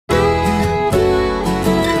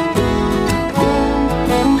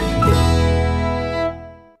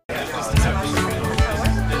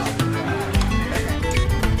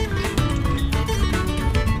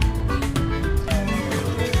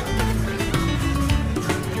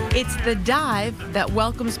It's the dive that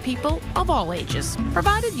welcomes people of all ages,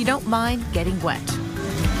 provided you don't mind getting wet.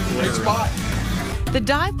 Great spot. The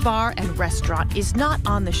dive bar and restaurant is not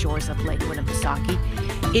on the shores of Lake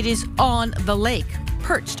Winnipesaukee. It is on the lake,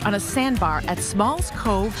 perched on a sandbar at Smalls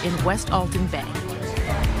Cove in West Alton Bay.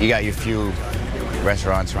 You got your few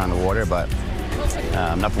restaurants around the water, but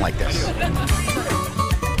nothing like this.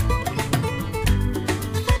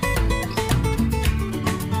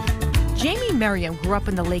 Jamie Merriam grew up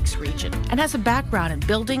in the Lakes region and has a background in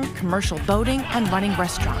building, commercial boating, and running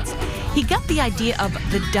restaurants. He got the idea of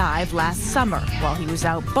the dive last summer while he was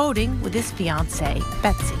out boating with his fiancée,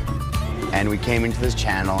 Betsy. And we came into this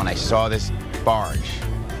channel and I saw this barge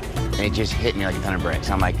and it just hit me like a ton of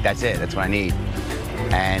bricks. I'm like, that's it, that's what I need.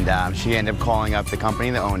 And she ended up calling up the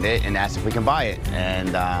company that owned it and asked if we can buy it. And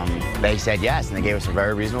they said yes, and they gave us a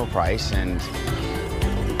very reasonable price. And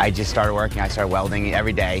I just started working. I started welding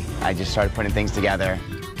every day. I just started putting things together.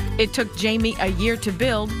 It took Jamie a year to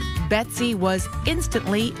build. Betsy was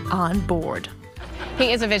instantly on board.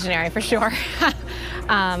 He is a visionary for sure.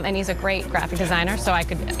 And he's a great graphic designer, so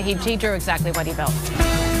he drew exactly what he built.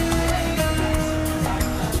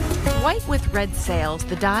 White with red sails,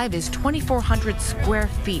 the dive is 2,400 square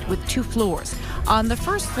feet with 2 floors. On the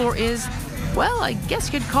first floor is, well, I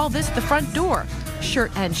guess you'd call this the front door.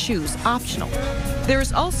 Shirt and shoes optional.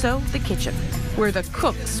 There's also the kitchen, where the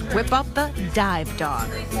cooks whip up the dive dog.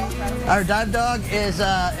 Our dive dog is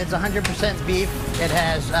it's 100% beef. It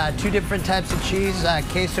has 2 different types of cheese,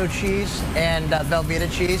 queso cheese and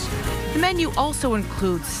Velveeta cheese. The menu also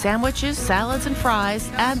includes sandwiches, salads, and fries,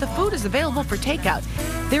 and the food is available for takeout.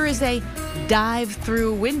 There is a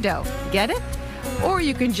dive-through window. Get it? Or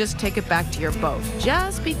you can just take it back to your boat.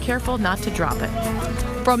 Just be careful not to drop it.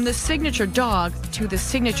 From the signature dog to the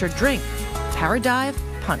signature drink, Paradive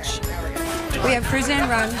Punch. We have Cruzan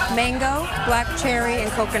rum, mango, black cherry,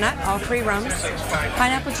 and coconut, all 3 rums,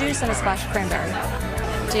 pineapple juice, and a splash of cranberry.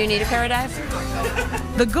 Do you need a Paradive?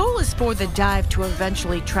 The goal is for the dive to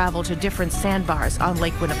eventually travel to different sandbars on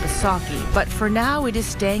Lake Winnipesaukee, but for now it is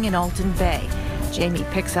staying in Alton Bay. Jamie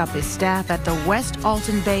picks up his staff at the West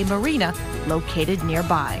Alton Bay Marina, located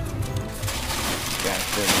nearby.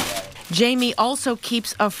 Jamie also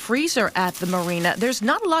keeps a freezer at the marina. There's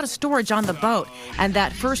not a lot of storage on the boat, and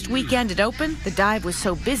that first weekend it opened, the dive was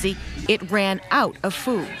so busy, it ran out of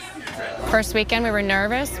food. First weekend we were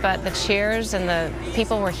nervous, but the cheers and the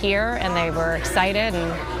people were here and they were excited,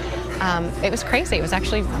 and it was crazy. It was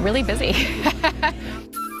actually really busy.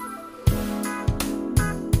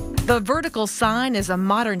 The vertical sign is a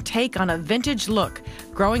modern take on a vintage look.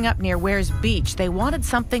 Growing up near Wares Beach, they wanted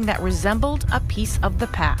something that resembled a piece of the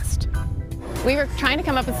past. We were trying to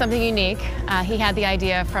come up with something unique. He had the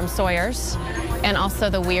idea from Sawyer's and also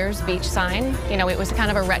the Weirs Beach sign. You know, it was kind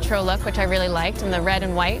of a retro look, which I really liked, and the red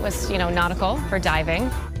and white was, you know, nautical for diving.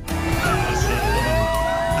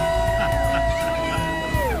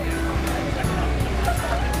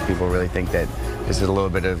 People really think that this is a little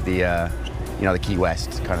bit of the, you know, the Key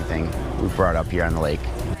West kind of thing we brought up here on the lake.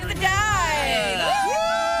 The dive!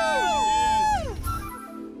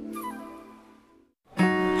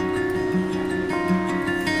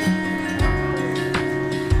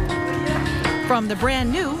 From the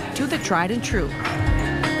brand new to the tried and true.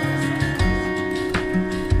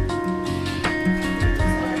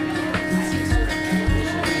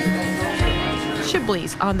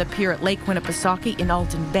 Shibley's on the pier at Lake Winnipesaukee in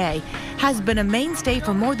Alton Bay has been a mainstay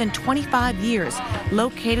for more than 25 years,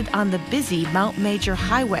 located on the busy Mount Major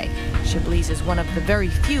Highway. Shibley's is one of the very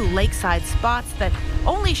few lakeside spots that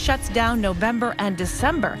only shuts down November and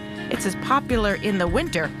December. It's as popular in the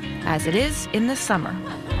winter as it is in the summer.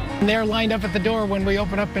 They're lined up at the door when we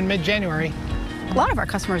open up in mid-January. A lot of our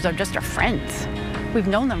customers are just our friends. We've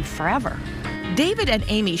known them forever. David and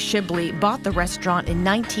Amy Shibley bought the restaurant in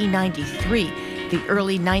 1993. The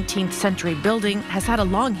early 19th century building has had a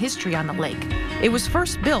long history on the lake. It was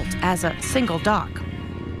first built as a single dock.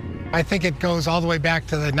 I think it goes all the way back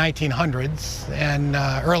to the 1900s and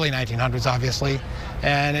early 1900s, obviously.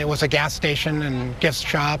 And it was a gas station and gift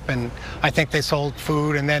shop, and I think they sold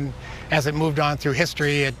food. And then as it moved on through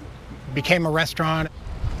history, it became a restaurant.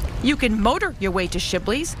 You can motor your way to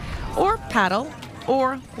Shibley's, or paddle,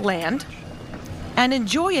 or land, and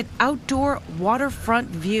enjoy an outdoor waterfront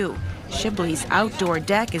view. Shibley's outdoor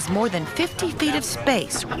deck is more than 50 feet of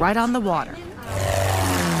space right on the water.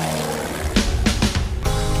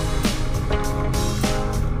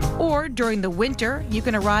 Or during the winter, you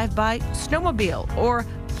can arrive by snowmobile or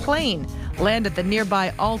plane, land at the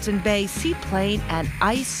nearby Alton Bay Seaplane and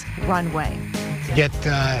Ice Runway.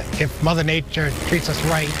 If Mother Nature treats us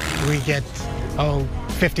right, we get,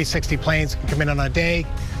 50, 60 planes can come in on a day.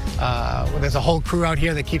 There's a whole crew out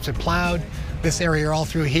here that keeps it plowed. This area all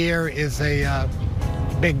through here is a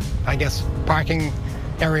big, I guess, parking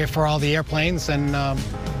area for all the airplanes, and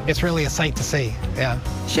it's really a sight to see. Yeah.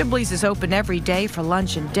 Shibley's is open every day for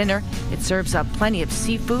lunch and dinner. It serves up plenty of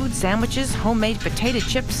seafood, sandwiches, homemade potato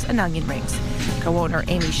chips, and onion rings. Co-owner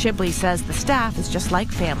Amy Shibley says the staff is just like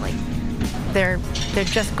family. They're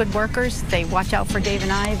just good workers. They watch out for Dave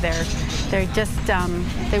and I. They're just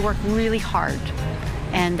they work really hard,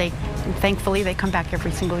 and thankfully they come back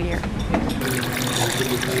every single year.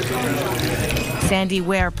 Sandy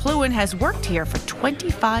Ware-Plewin has worked here for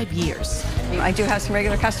 25 years. I do have some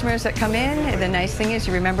regular customers that come in, and the nice thing is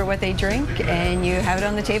you remember what they drink and you have it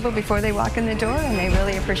on the table before they walk in the door, and they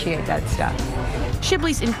really appreciate that stuff.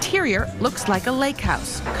 Shibley's interior looks like a lake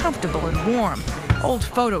house, comfortable and warm. Old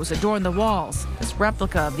photos adorn the walls. This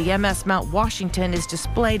replica of the MS Mount Washington is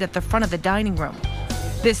displayed at the front of the dining room.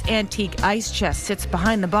 This antique ice chest sits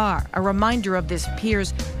behind the bar, a reminder of this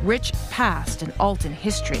pier's rich past and Alton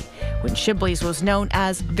history, when Shibley's was known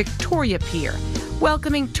as Victoria Pier,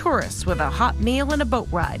 welcoming tourists with a hot meal and a boat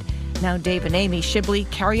ride. Now Dave and Amy Shibley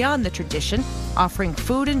carry on the tradition, offering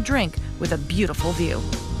food and drink with a beautiful view.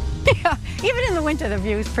 Yeah, even in the winter, the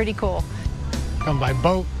view is pretty cool. Come by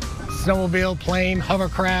boat, snowmobile, plane,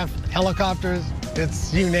 hovercraft, helicopters,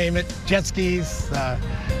 it's you name it, jet skis.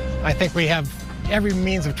 I think we have every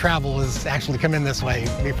means of travel has actually come in this way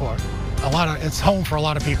before. It's home for a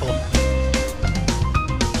lot of people.